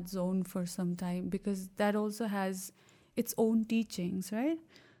in that zone for some time because that also has its own teachings, right?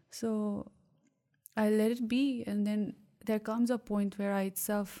 So I let it be, and then there comes a point where I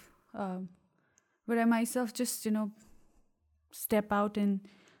myself just step out and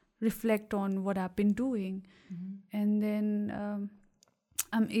reflect on what I've been doing, and then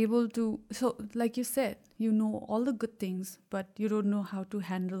I'm able to. So, like you said, all the good things, but you don't know how to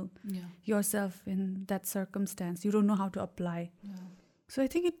handle yourself in that circumstance. You don't know how to apply. So I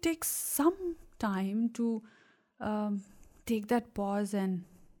think it takes some time to take that pause and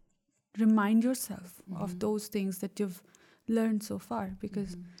remind yourself of those things that you've learned so far,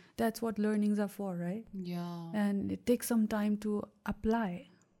 because that's what learnings are for, right? Yeah. And it takes some time to apply.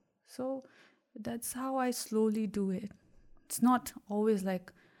 So that's how I slowly do it. It's not always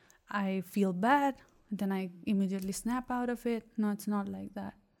like I feel bad, then I immediately snap out of it. No, it's not like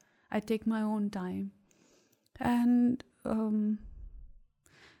that. I take my own time. And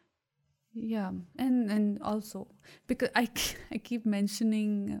and also because I keep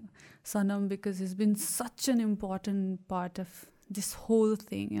mentioning Sanam because he's been such an important part of this whole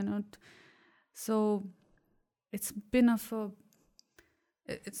thing, So it's been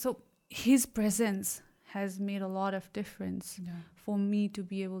so his presence has made a lot of difference for me to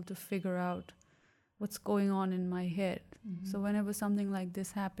be able to figure out what's going on in my head. So whenever something like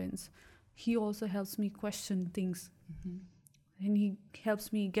this happens, he also helps me question things. And he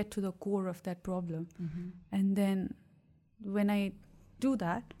helps me get to the core of that problem. And then when I do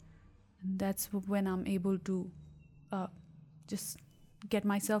that, that's when I'm able to just get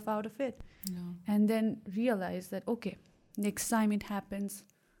myself out of it. And then realize that, okay, next time it happens,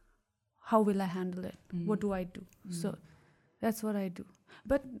 how will I handle it? What do I do? So that's what I do.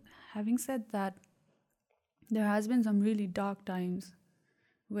 But having said that, there has been some really dark times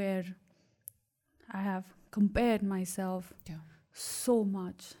where I have compared myself so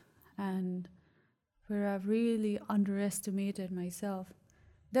much, and where I've really underestimated myself,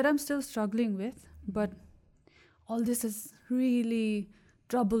 that I'm still struggling with. But all this has really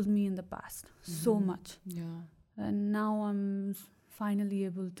troubled me in the past so much. And now I'm finally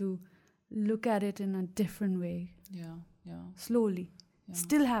able to look at it in a different way. Slowly.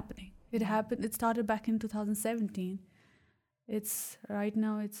 Still happening. It happened. It started back in 2017. It's right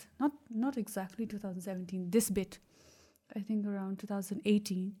now. It's not exactly 2017. This bit, I think around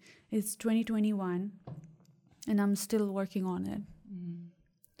 2018. It's 2021, and I'm still working on it.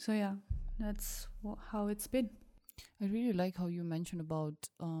 So yeah, that's how it's been. I really like how you mentioned about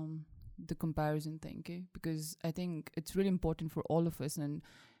the comparison thing, okay? Because I think it's really important for all of us, and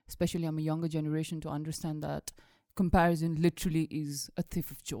especially I'm a younger generation, to understand that comparison literally is a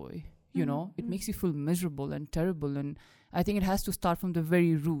thief of joy. You know, it makes you feel miserable and terrible, and I think it has to start from the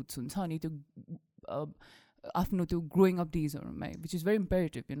very roots. After to growing up days, which is very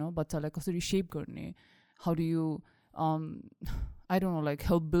imperative. You know, but like also reshape karne. How do you I don't know, like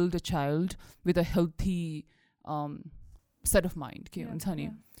help build a child with a healthy set of mind.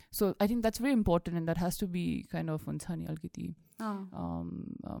 So I think that's very important, and that has to be kind of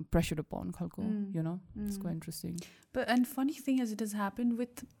pressured upon. You know, it's quite interesting. But and funny thing is, it has happened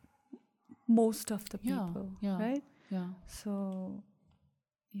with most of the people, right? Yeah. So,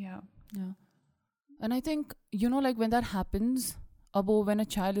 yeah. And I think, you know, like when that happens, when a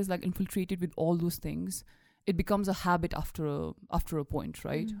child is like infiltrated with all those things, it becomes a habit after a point,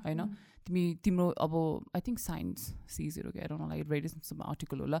 right? I know. I think science sees it, okay? I don't know, like I read some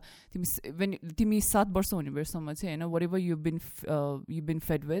article. When timi 7 वर्ष हुने बेरसम्म चाहिँ हैन, whatever you've been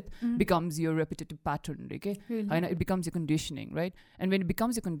fed with becomes your repetitive pattern, okay? Really? It becomes your conditioning, right? And when it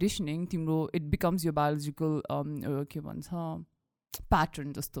becomes your conditioning, it becomes your biological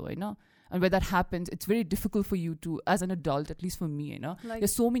pattern जस्तो हैन. And when that happens, it's very difficult for you to, as an adult, at least for me, you know,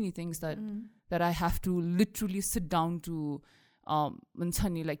 there's so many things that I have to literally sit down to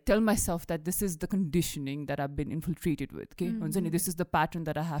like tell myself that this is the conditioning that I've been infiltrated with, okay? This is the pattern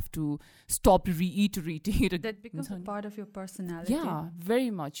that I have to stop reiterating. That becomes a part of your personality. Yeah, very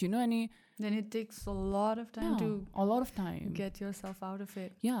much, you know. Then it takes a lot of time to get yourself out of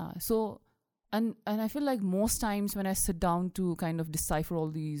it. Yeah, so, and I feel like most times when I sit down to kind of decipher all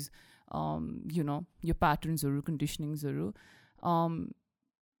these you know, your patterns or conditionings or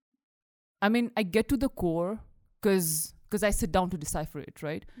I mean, I get to the core because I sit down to decipher it,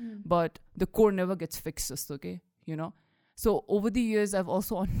 right? But the core never gets fixed, okay? You know? So over the years, I've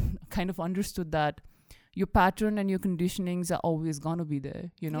also kind of understood that your pattern and your conditionings are always gonna be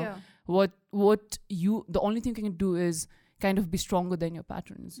there, you know? Yeah. The only thing you can do is kind of be stronger than your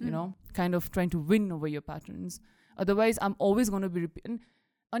patterns, you know? Kind of trying to win over your patterns. Otherwise, I'm always gonna be repeating.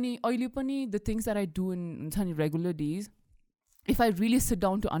 The things that I do in regular days, if I really sit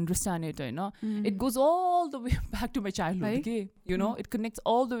down to understand it, it goes all the way back to my childhood, right? Okay? You know, it connects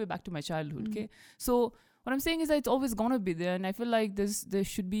all the way back to my childhood, okay? So what I'm saying is that it's always gonna be there, and I feel like there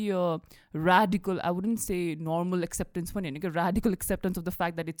should be a radical, I wouldn't say normal acceptance, but a radical acceptance of the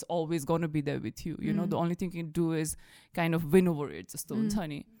fact that it's always gonna be there with you. You know, the only thing you can do is kind of win over it, just I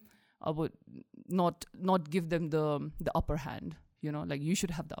would not give them the upper hand. You know, like you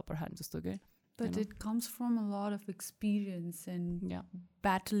should have the upper hand, just okay. But it comes from a lot of experience and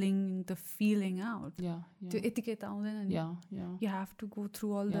battling the feeling out. To etiquette and you have to go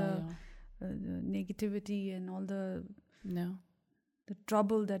through all the negativity and all the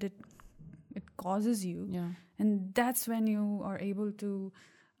trouble that it causes you. And that's when you are able to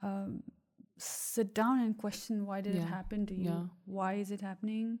sit down and question, why did it happen to you? Why is it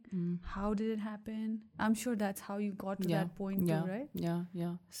happening? How did it happen? I'm sure that's how you got to that point too, right?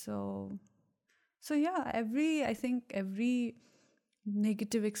 So yeah, I think every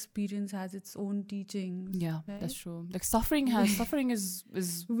negative experience has its own teachings. Yeah, right? That's true. Like suffering is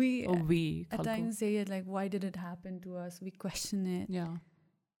we a way. At times say it like, why did it happen to us? We question it.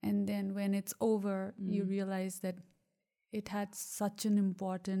 And then when it's over, you realize that it had such an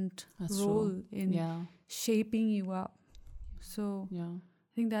important role in shaping you up. So I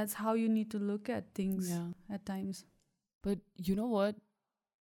think that's how you need to look at things at times. But you know what?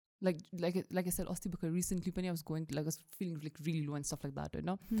 Like I said, recently when I was feeling like really low and stuff like that, you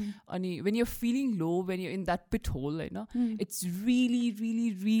know. And when you're feeling low, when you're in that pit hole, you know, it's really,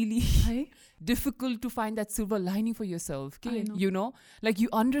 really, really difficult to find that silver lining for yourself. Okay? You know, like you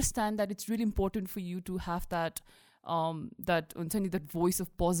understand that it's really important for you to have that that voice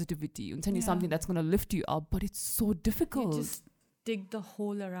of positivity, something that's gonna lift you up, but it's so difficult. You just dig the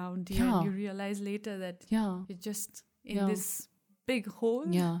hole around you, and you realize later that you're just in this big hole.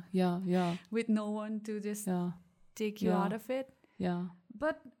 With no one to just take you out of it.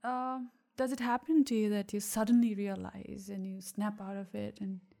 But does it happen to you that you suddenly realize and you snap out of it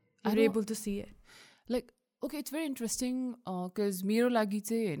and you're able to see it? Like, okay, it's very interesting because mero lagi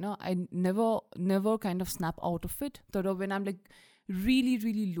chahi, you know, I never kind of snap out of it. So when I'm like really,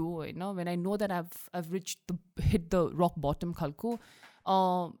 really low, you know, when I know that I've hit the rock bottom khalko,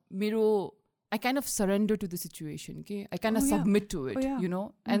 I kind of surrender to the situation, okay? I kind of Oh, yeah. submit to it, Oh, yeah. you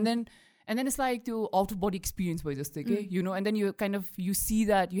know? And then it's like the out of body experience by just, okay? You know, and then you kind of, you see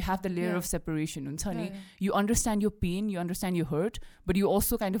that you have the layer Yeah. of separation. Yeah. You understand your pain, you understand your hurt, but you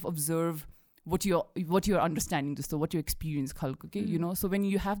also kind of observe what you're understanding, just what you experience, okay? You know, so when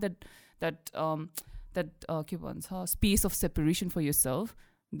you have that space of separation for yourself,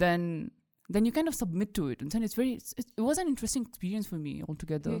 then you kind of submit to it, and then it was an interesting experience for me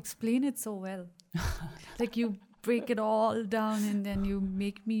altogether. You explain it so well. Like you break it all down, and then you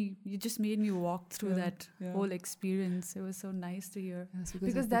just made me walk through that whole experience. It was so nice to hear. Yes,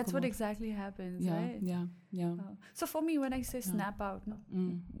 because that's what exactly happens, right? Yeah. So for me, when I say snap out, no,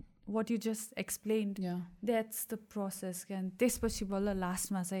 what you just explained, that's the process. And त्यसपछि बल्ल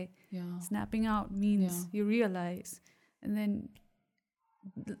लास्टमा चाहिँ snapping out means you realize, and then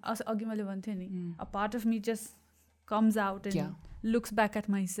अघि मैले भन्थेँ नि, a part of me just comes out and looks back at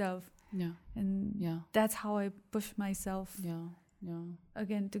myself, and that's how I push myself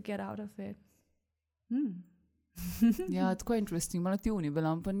again to get out of it. Yeah, it's quite interesting. मलाई त्यो हुने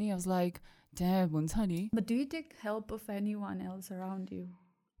बेलामा पनि I was like, damn, हुन्छ नि. But do you take help of anyone else around you?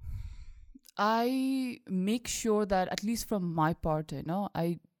 I make sure that, at least from my part, you know,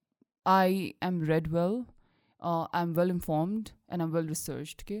 I am read well, I'm well informed, and I'm well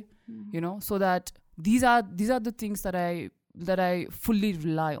researched, okay? You know, so that these are the things that I fully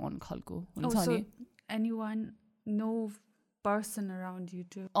rely on, khalko. So anyone, no person around you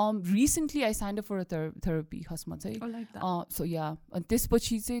too? Recently I signed up for a therapy khasma chai. Oh, like that. So yeah, and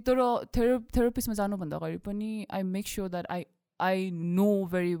त्यसपछि चाहिँ तर therapist मा जानु भन्दा अगाडि पनि I make sure that I know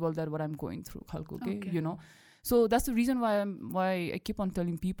very well that what I'm going through, khalko, okay? You know, so that's the reason why I keep on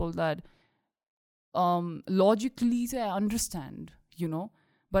telling people that logically I understand, you know,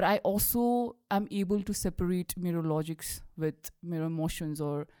 but I also am able to separate मेरो logics with मेरो emotions,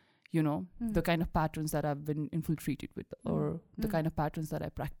 or you know, the kind of patterns that I've been infiltrated with, or the kind of patterns that I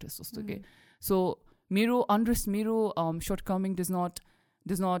practice, okay? So मेरो shortcoming does not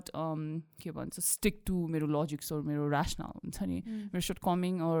के भन्छ, stick to मेरो logics or मेरो rationale, हुन्छ नि. मेरो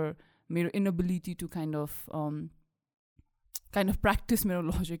shortcoming or मेरो inability to kind of practice मेरो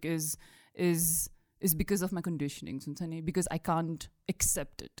logic is because of my conditionings, हुन्छ नि, because I can't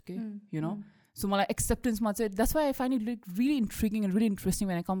accept it, okay? You know, so my acceptance मा चाहिँ, that's why I find it really intriguing and really interesting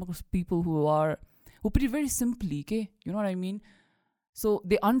when I come across people who put it very simply, okay? You know what I mean? So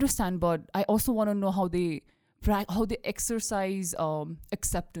they understand, but I also want to know how they exercise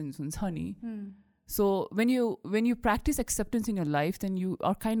acceptance, हुन्छ नि. So when you practice acceptance in your life, then you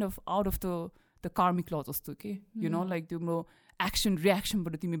are kind of out of the karmic laws जस्तो, okay? You know, like the action reaction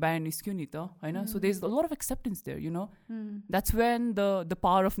बाट तिमी बाहिर निस्क्यौ नि त, हैन? So there's a lot of acceptance there, you know. That's when the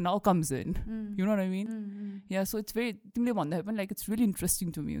power of now comes in. You know what I mean? Yeah, so it's very, तिमीले भन्दा पनि like it's really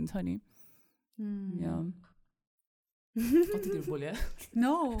interesting to me, हुन्छ नि. Yeah. कतितिर बोले?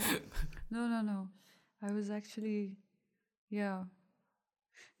 No. I was actually,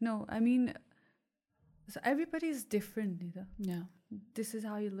 no, I mean, so everybody is different, Nida. Yeah. This is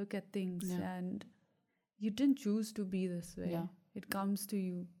how you look at things, and you didn't choose to be this way. Yeah. It comes to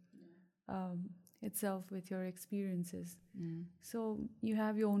you itself with your experiences. So you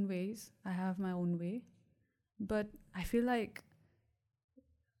have your own ways. I have my own way. But I feel like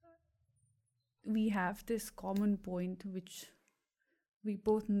we have this common point, which we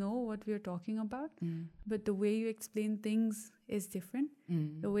both know what we're talking about, but the way you explain things is different.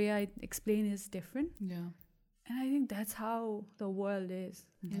 The way I explain is different. Yeah. And I think that's how the world is,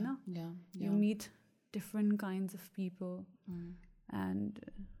 you know? Yeah. You meet different kinds of people. And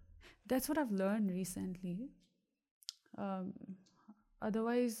that's what I've learned recently.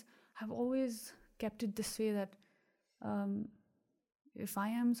 Otherwise, I've always kept it this way, that if I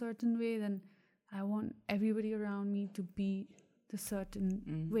am a certain way, then I want everybody around me to be the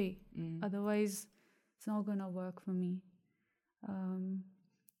certain way. Otherwise, it's not gonna work for me.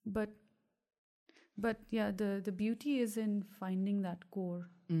 But yeah, the beauty is in finding that core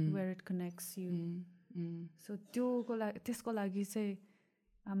where it connects you. So त्यसको लागि चाहिँ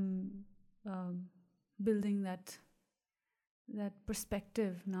I'm building that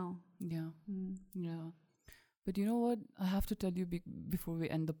perspective now. Yeah. But you know what? I have to tell you before we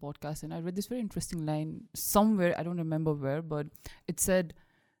end the podcast, and I read this very interesting line somewhere, I don't remember where, but it said,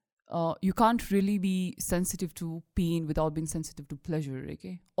 you can't really be sensitive to pain without being sensitive to pleasure,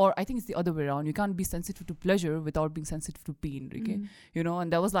 okay? Or I think it's the other way around. You can't be sensitive to pleasure without being sensitive to pain, okay? You know,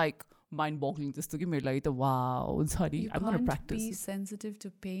 and that was like mind-boggling. Just to give me like the wow, sorry, I'm going to practice. You can't be sensitive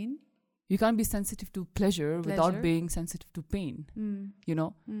to pain? You can't be sensitive to pleasure without being sensitive to pain, you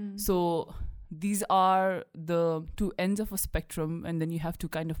know? So these are the two ends of a spectrum, and then you have to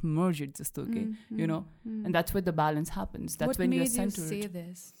kind of merge it, just okay, you know, and that's where the balance happens. That's when you're centered. What made you say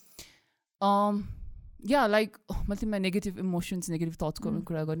this? Yeah, like my negative emotions, negative thoughts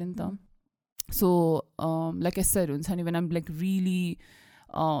so like I said, when I'm like really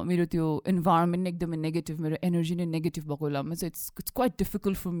मेरो त्यो environment एकदमै negative, मेरो energy नै negative भएको बेलामा चाहिँ it's quite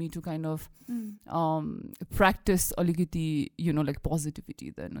difficult for me to kind of practice अलिकति, you know, like positivity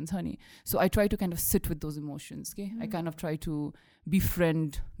then हुन्छ नि. So I try to kind of sit with those emotions, okay? I kind of try to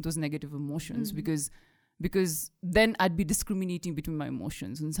befriend those negative emotions because then I'd be discriminating between my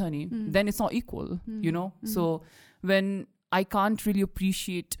emotions हुन्छ नि. Then it's not equal, you know. So when I can't really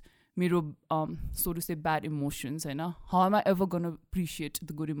appreciate मेरो so to say bad emotions, होइन, how am I ever going to appreciate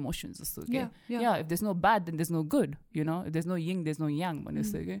the good emotions? Okay? Yeah, if there's no bad, then there's no good, you know. If there's no yin, there's no yang.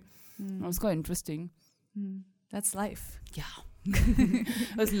 Okay? It's quite interesting. That's life. Yeah.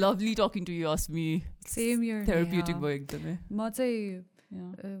 It was lovely talking to you, Asmi. Same here. Therapeutic भयो एकदमै. म चाहिँ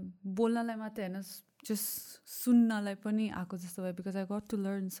बोल्नलाई मात्रै हैन, just सुन्नलाई पनि आएको जस्तो भयो, because I got to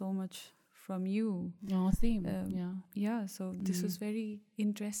learn so much from you. Oh, same. Yeah, so this was very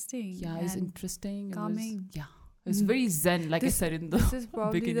interesting. Yeah, it's interesting. Calming. It's very zen, like I said in the This is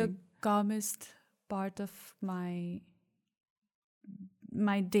probably beginning. the calmest part of my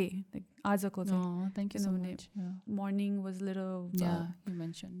day. Like, आजको चाहिँ. Oh, thank you so much. Yeah. Morning was a little... you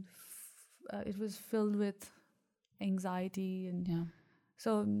mentioned. It was filled with anxiety. And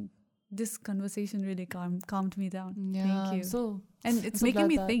so this conversation really calmed me down. Yeah, thank you. And it's so making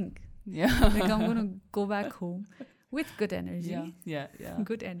me that. think. Yeah. Like I'm going to go back home with good energy. Yeah.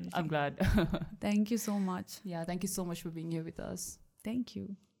 Good energy. I'm glad. Thank you so much. Yeah, thank you so much for being here with us. Thank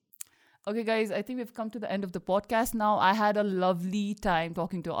you. Okay, guys, I think we've come to the end of the podcast now. I had a lovely time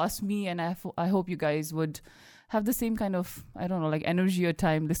talking to Asmi, and I hope you guys would have the same kind of, I don't know, like energy or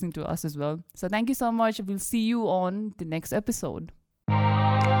time listening to us as well. So thank you so much. We'll see you on the next episode.